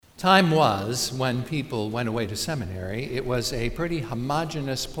Time was when people went away to seminary, it was a pretty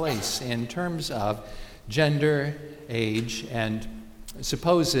homogeneous place in terms of gender, age, and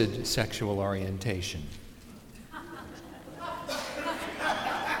supposed sexual orientation.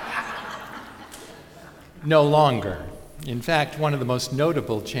 No longer. In fact, one of the most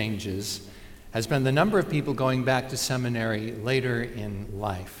notable changes has been the number of people going back to seminary later in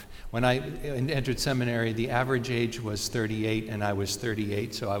life. When I entered seminary, the average age was 38, and I was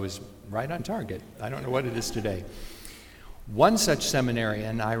 38, so I was right on target. I don't know what it is today. One such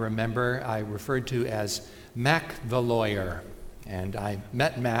seminarian I remember I referred to as Mac the lawyer, and I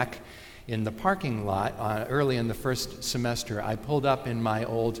met Mac in the parking lot early in the first semester. I pulled up in my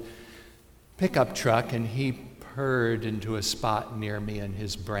old pickup truck, and he purred into a spot near me in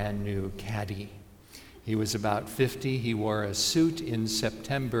his brand new Caddy. He was about 50. He wore a suit in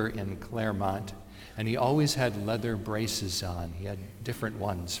September in Claremont, and he always had leather braces on. He had different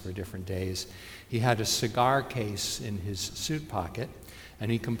ones for different days. He had a cigar case in his suit pocket, and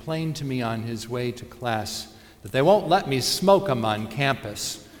he complained to me on his way to class that they won't let me smoke them on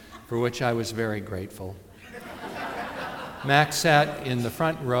campus, for which I was very grateful. Mac sat in the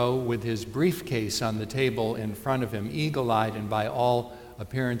front row with his briefcase on the table in front of him, eagle-eyed and by all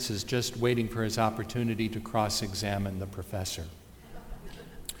appearances just waiting for his opportunity to cross-examine the professor.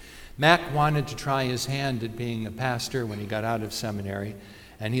 Mac wanted to try his hand at being a pastor when he got out of seminary,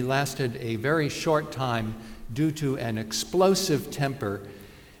 and he lasted a very short time due to an explosive temper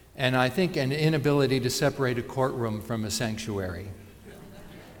and I think an inability to separate a courtroom from a sanctuary.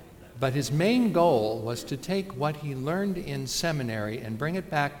 But his main goal was to take what he learned in seminary and bring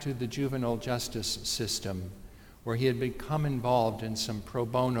it back to the juvenile justice system, where he had become involved in some pro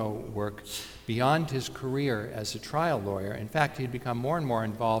bono work beyond his career as a trial lawyer. In fact, he had become more and more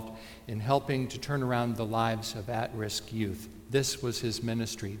involved in helping to turn around the lives of at-risk youth. This was his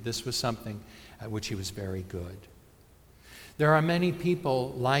ministry. This was something at which he was very good. There are many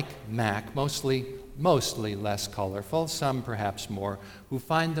people like Mac, mostly less colorful, some perhaps more, who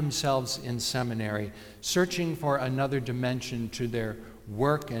find themselves in seminary searching for another dimension to their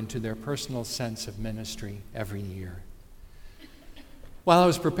work and to their personal sense of ministry every year. While I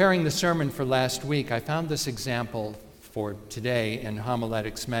was preparing the sermon for last week, I found this example for today in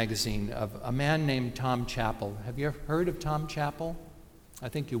Homiletics magazine of a man named Tom Chappell. Have you ever heard of Tom Chappell? I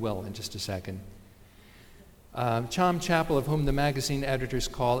think you will in just a second. Tom Chappell, of whom the magazine editors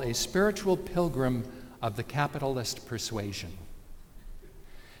call a spiritual pilgrim of the capitalist persuasion.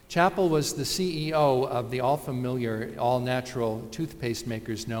 Chappell was the CEO of the all-familiar, all-natural toothpaste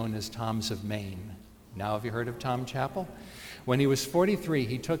makers known as Tom's of Maine. Now, have you heard of Tom Chappell? When he was 43,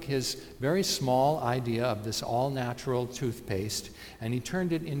 he took his very small idea of this all-natural toothpaste and he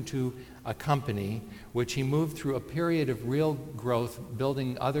turned it into a company which he moved through a period of real growth,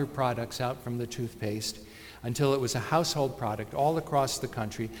 building other products out from the toothpaste until it was a household product all across the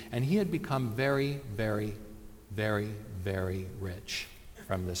country, and he had become very, very, very, very rich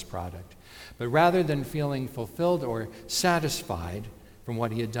from this product. But rather than feeling fulfilled or satisfied from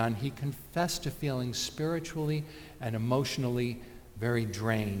what he had done, he confessed to feeling spiritually and emotionally very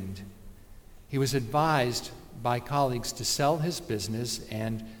drained. He was advised by colleagues to sell his business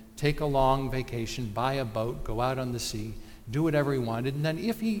and take a long vacation, buy a boat, go out on the sea, do whatever he wanted, and then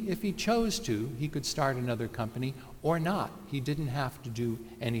if he chose to, he could start another company or not. He didn't have to do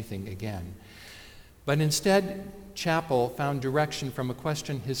anything again. But instead, Chappell found direction from a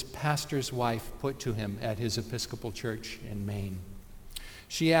question his pastor's wife put to him at his Episcopal church in Maine.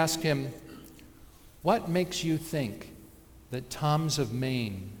 She asked him, "What makes you think that Tom's of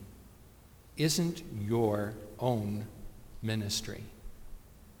Maine isn't your own ministry?"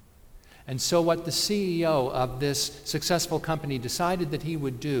 And so what the CEO of this successful company decided that he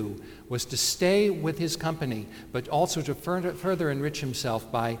would do was to stay with his company, but also to further enrich himself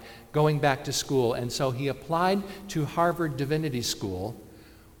by going back to school. And so he applied to Harvard Divinity School,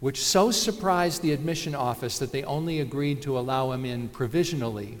 which so surprised the admission office that they only agreed to allow him in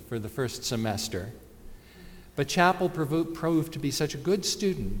provisionally for the first semester. But Chappell proved to be such a good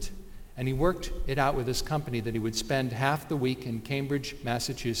student, and he worked it out with his company that he would spend half the week in Cambridge,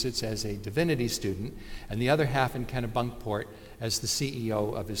 Massachusetts as a divinity student, and the other half in Kennebunkport as the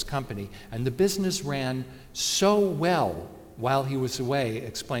CEO of his company. And the business ran so well while he was away,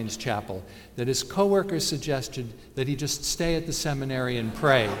 explains Chappell, that his coworkers suggested that he just stay at the seminary and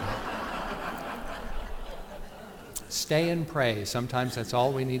pray. Stay and pray. Sometimes that's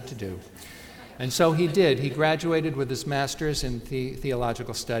all we need to do. And so he did. He graduated with his master's in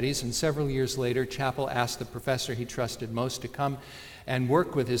theological studies, and several years later, Chappell asked the professor he trusted most to come and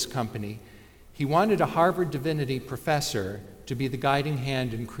work with his company. He wanted a Harvard Divinity professor to to be the guiding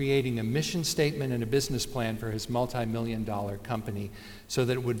hand in creating a mission statement and a business plan for his multi-million-dollar company so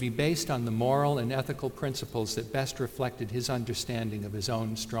that it would be based on the moral and ethical principles that best reflected his understanding of his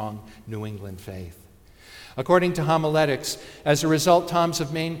own strong New England faith. According to Homiletics, as a result, Tom's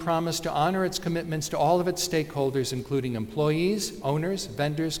of Maine promised to honor its commitments to all of its stakeholders, including employees, owners,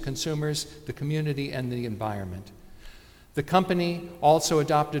 vendors, consumers, the community, and the environment. The company also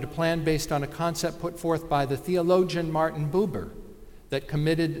adopted a plan based on a concept put forth by the theologian Martin Buber that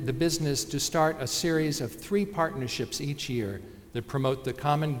committed the business to start a series of 3 partnerships each year that promote the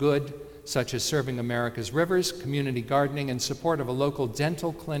common good, such as serving America's rivers, community gardening, and support of a local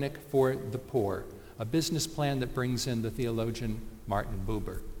dental clinic for the poor. A business plan that brings in the theologian Martin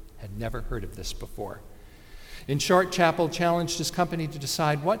Buber. Had never heard of this before. In short, Chappell challenged his company to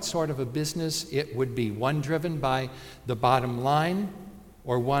decide what sort of a business it would be, one driven by the bottom line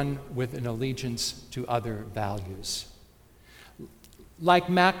or one with an allegiance to other values.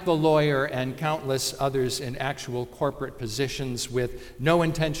 Like Mack the lawyer and countless others in actual corporate positions with no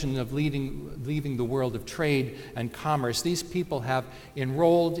intention of leaving the world of trade and commerce, these people have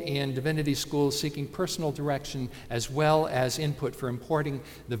enrolled in divinity schools seeking personal direction as well as input for importing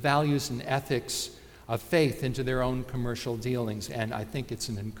the values and ethics of faith into their own commercial dealings, and I think it's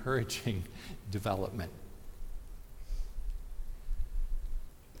an encouraging development.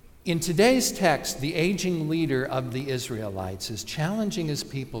 In today's text, the aging leader of the Israelites is challenging his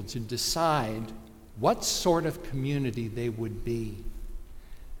people to decide what sort of community they would be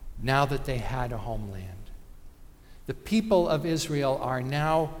now that they had a homeland. The people of Israel are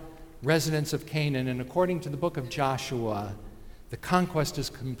now residents of Canaan, and according to the book of Joshua, the conquest is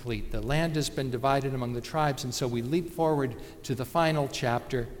complete. The land has been divided among the tribes, and so we leap forward to the final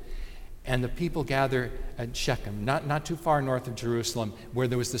chapter, and the people gather at Shechem, not too far north of Jerusalem, where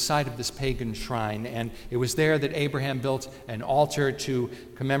there was the site of this pagan shrine. And it was there that Abraham built an altar to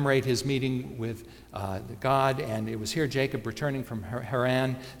commemorate his meeting with God. And it was here Jacob, returning from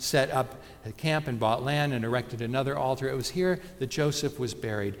Haran, set up a camp and bought land and erected another altar. It was here that Joseph was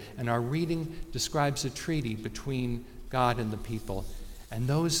buried. And our reading describes a treaty between God and the people. And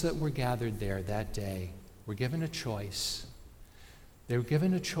those that were gathered there that day were given a choice. They were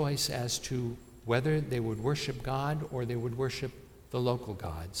given a choice as to whether they would worship God or they would worship the local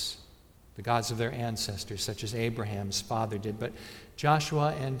gods, the gods of their ancestors, such as Abraham's father did. But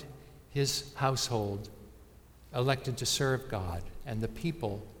Joshua and his household elected to serve God, and the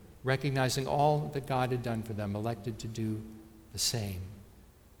people, recognizing all that God had done for them, elected to do the same.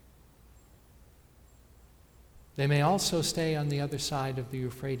 They may also stay on the other side of the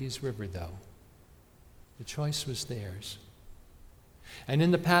Euphrates River, though. The choice was theirs. And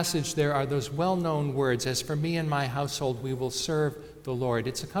in the passage, there are those well-known words, "As for me and my household, we will serve the Lord."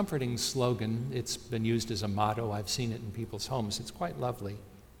 It's a comforting slogan. It's been used as a motto. I've seen it in people's homes. It's quite lovely.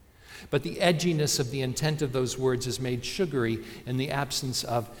 But the edginess of the intent of those words is made sugary in the absence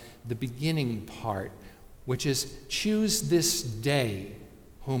of the beginning part, which is, "Choose this day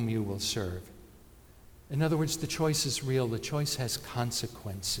whom you will serve." In other words, the choice is real. The choice has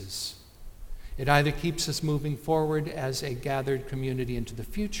consequences. It either keeps us moving forward as a gathered community into the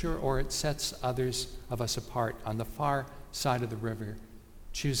future, or it sets others of us apart on the far side of the river,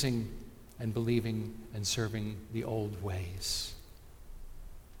 choosing and believing and serving the old ways.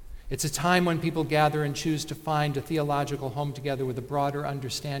 It's a time when people gather and choose to find a theological home together with a broader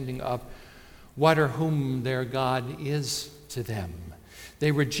understanding of what or whom their God is to them.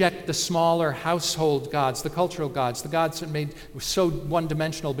 They reject the smaller household gods, the cultural gods, the gods that were so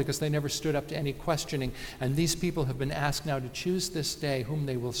one-dimensional because they never stood up to any questioning. And these people have been asked now to choose this day whom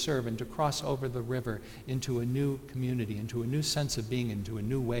they will serve and to cross over the river into a new community, into a new sense of being, into a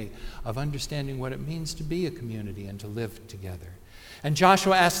new way of understanding what it means to be a community and to live together. And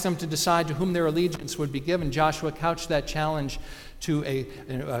Joshua asked them to decide to whom their allegiance would be given. Joshua couched that challenge to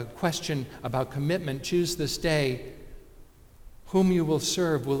a question about commitment. Choose this day whom you will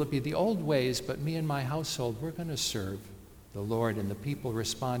serve. Will it be the old ways? But me and my household, we're going to serve the Lord. And the people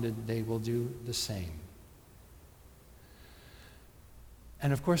responded, they will do the same.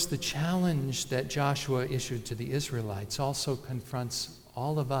 And of course, the challenge that Joshua issued to the Israelites also confronts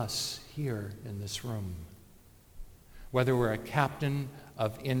all of us here in this room. Whether we're a captain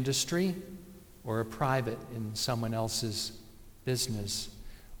of industry or a private in someone else's business,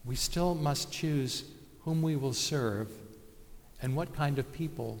 we still must choose whom we will serve and what kind of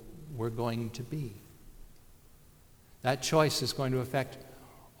people we're going to be. That choice is going to affect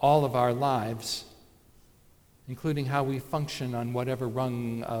all of our lives, including how we function on whatever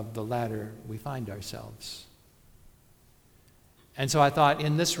rung of the ladder we find ourselves. And so I thought,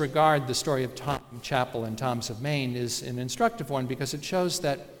 in this regard, the story of Tom Chappell and Tom's of Maine is an instructive one because it shows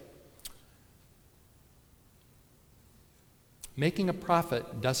that making a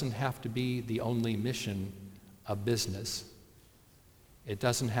profit doesn't have to be the only mission of business. It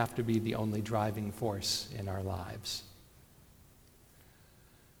doesn't have to be the only driving force in our lives.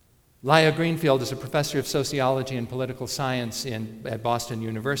 Leah Greenfield is a professor of sociology and political science at Boston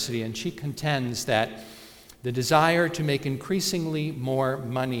University, and she contends that the desire to make increasingly more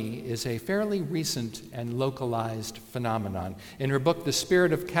money is a fairly recent and localized phenomenon. In her book, The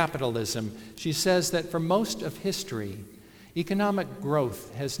Spirit of Capitalism, she says that for most of history, economic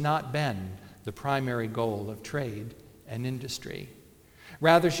growth has not been the primary goal of trade and industry.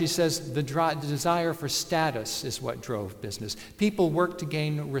 Rather, she says, the desire for status is what drove business. People work to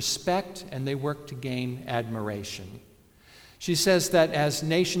gain respect, and they work to gain admiration. She says that as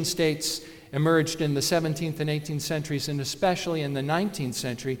nation-states emerged in the 17th and 18th centuries, and especially in the 19th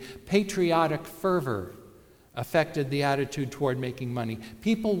century, patriotic fervor affected the attitude toward making money.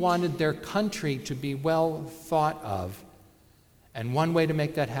 People wanted their country to be well thought of, and one way to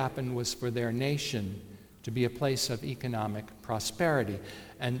make that happen was for their nation to be a place of economic prosperity.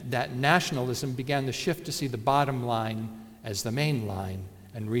 And that nationalism began the shift to see the bottom line as the main line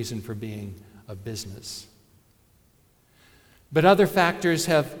and reason for being of business. But other factors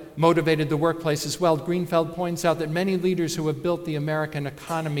have motivated the workplace as well. Greenfield points out that many leaders who have built the American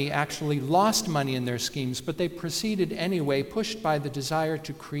economy actually lost money in their schemes, but they proceeded anyway, pushed by the desire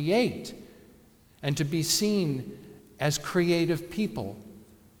to create and to be seen as creative people,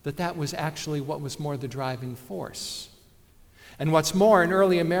 that was actually what was more the driving force. And what's more, in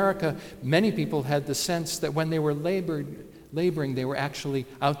early America, many people had the sense that when they were laboring, they were actually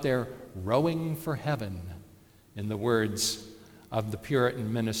out there rowing for heaven, in the words of the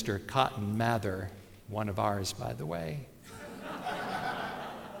Puritan minister Cotton Mather, one of ours, by the way.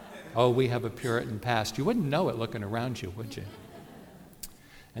 Oh, we have a Puritan past. You wouldn't know it looking around you, would you?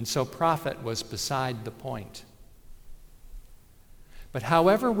 And so profit was beside the point. But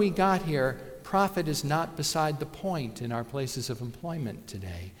however we got here, profit is not beside the point in our places of employment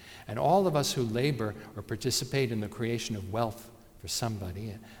today. And all of us who labor or participate in the creation of wealth for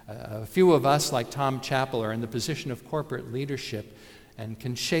somebody, a few of us, like Tom Chappell, are in the position of corporate leadership and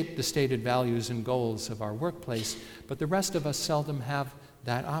can shape the stated values and goals of our workplace, but the rest of us seldom have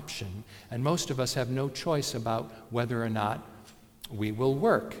that option. And most of us have no choice about whether or not we will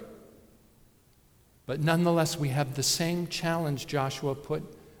work. But nonetheless, we have the same challenge Joshua put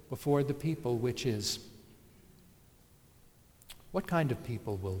before the people, which is, what kind of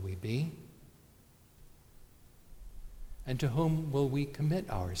people will we be? And to whom will we commit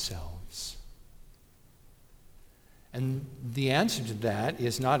ourselves? And the answer to that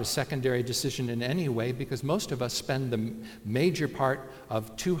is not a secondary decision in any way, because most of us spend the major part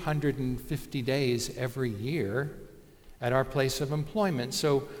of 250 days every year at our place of employment.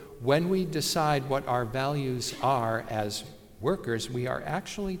 So when we decide what our values are as workers, we are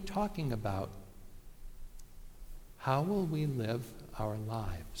actually talking about how will we live our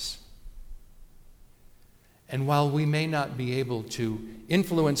lives. And while we may not be able to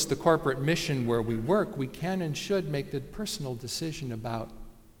influence the corporate mission where we work, we can and should make the personal decision about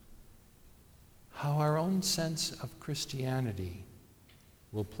how our own sense of Christianity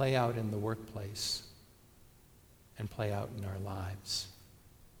will play out in the workplace and play out in our lives.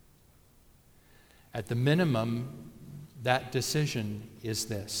 At the minimum, that decision is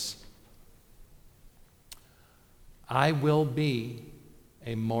this: I will be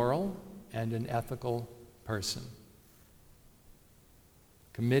a moral and an ethical person,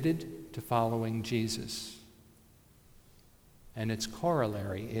 committed to following Jesus. And its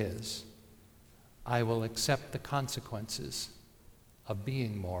corollary is, I will accept the consequences of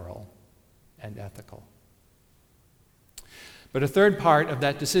being moral and ethical. But a third part of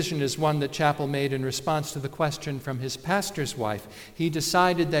that decision is one that Chappell made in response to the question from his pastor's wife. He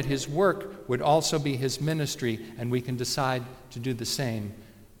decided that his work would also be his ministry, and we can decide to do the same.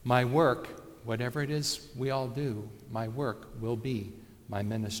 My work, whatever it is we all do, my work will be my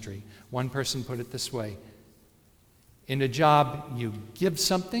ministry. One person put it this way: in a job, you give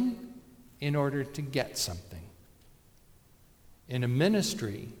something in order to get something. In a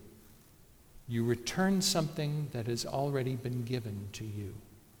ministry, you return something that has already been given to you.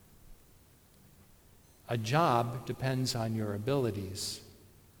 A job depends on your abilities.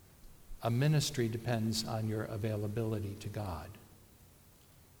 A ministry depends on your availability to God.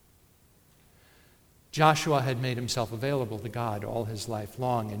 Joshua had made himself available to God all his life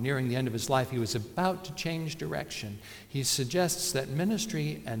long, and nearing the end of his life, he was about to change direction. He suggests that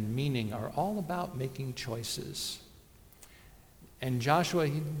ministry and meaning are all about making choices. And Joshua,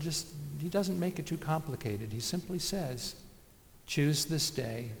 he doesn't make it too complicated. He simply says, choose this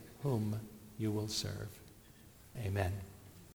day whom you will serve. Amen.